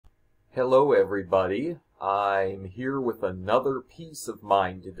Hello everybody, I'm here with another piece of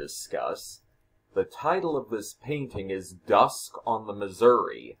mine to discuss. The title of this painting is Dusk on the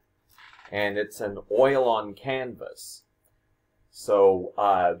Missouri, and it's an oil on canvas. So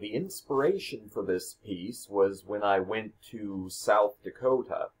the inspiration for this piece was when I went to South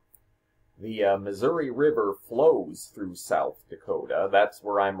Dakota. The Missouri River flows through South Dakota. That's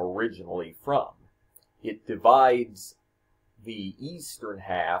where I'm originally from. It divides the eastern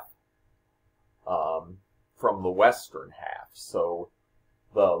half from the western half. So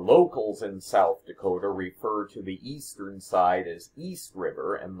the locals in South Dakota refer to the eastern side as East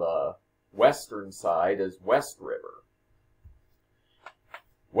River and the western side as West River.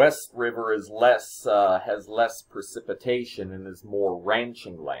 West River is has less precipitation and is more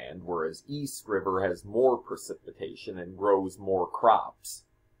ranching land, whereas East River has more precipitation and grows more crops.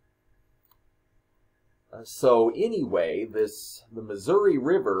 So anyway, the Missouri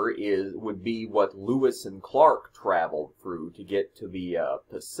River would be what Lewis and Clark traveled through to get to the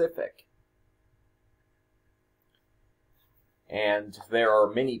Pacific. And there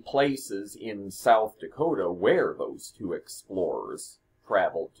are many places in South Dakota where those two explorers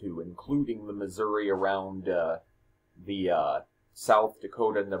traveled to, including the Missouri around the South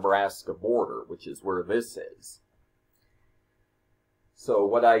Dakota-Nebraska border, which is where this is. So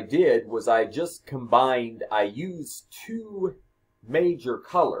what I did was I used two major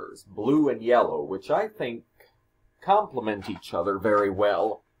colors, blue and yellow, which I think complement each other very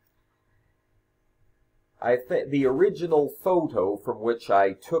well. The original photo from which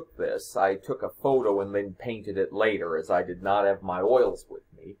I took this, I took a photo and then painted it later as I did not have my oils with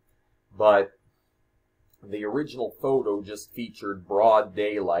me. But the original photo just featured broad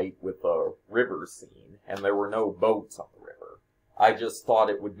daylight with a river scene, and there were no boats on the river. I just thought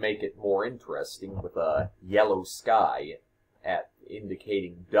it would make it more interesting with a yellow sky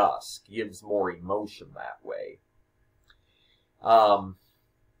indicating dusk. Gives more emotion that way.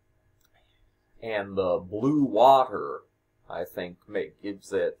 And the blue water, I think,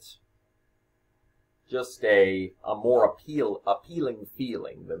 gives it just a more appealing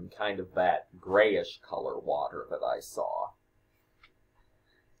feeling than kind of that grayish color water that I saw.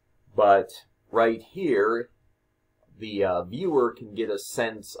 But right here, the viewer can get a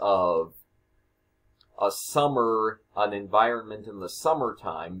sense of an environment in the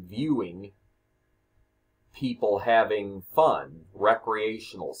summertime, viewing people having fun,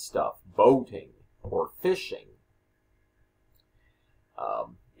 recreational stuff, boating or fishing.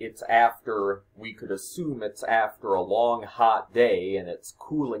 We could assume it's after a long hot day and it's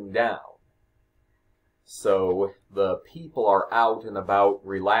cooling down. So the people are out and about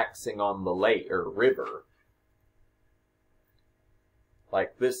relaxing on the lake or river.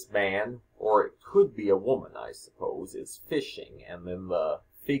 Like this man, or it could be a woman, I suppose, is fishing, and then the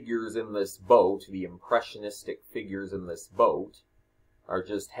figures in this boat, the impressionistic figures in this boat, are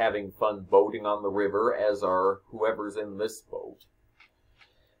just having fun boating on the river, as are whoever's in this boat.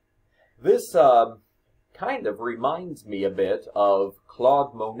 This kind of reminds me a bit of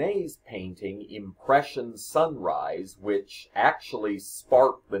Claude Monet's painting Impression Sunrise, which actually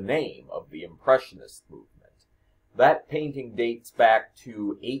sparked the name of the Impressionist movement. That painting dates back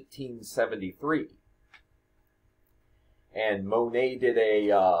to 1873. And Monet did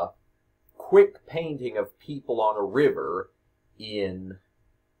a quick painting of people on a river in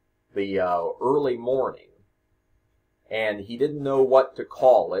the early morning. And he didn't know what to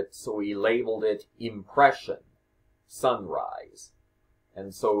call it, so he labeled it Impression Sunrise.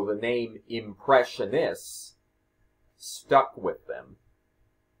 And so the name Impressionists stuck with them.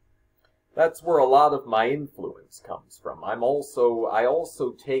 That's where a lot of my influence comes from. I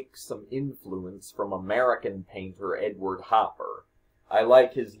also take some influence from American painter Edward Hopper. I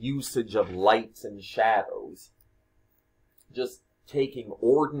like his usage of lights and shadows. Just taking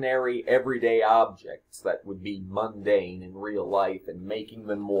ordinary, everyday objects that would be mundane in real life and making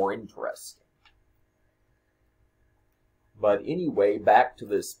them more interesting. But anyway, back to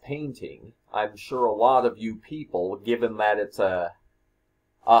this painting. I'm sure a lot of you people, given that it's a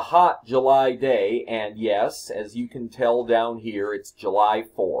hot July day, and yes, as you can tell down here, it's July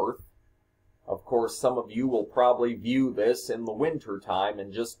 4th. Of course, some of you will probably view this in the winter time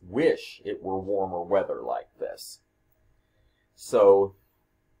and just wish it were warmer weather like this. So,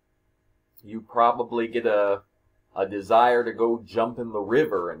 you probably get a desire to go jump in the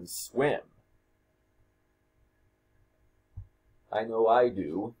river and swim. I know I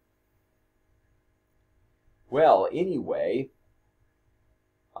do. Well, anyway,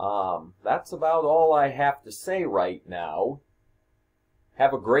 that's about all I have to say right now.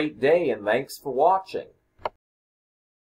 Have a great day, and thanks for watching.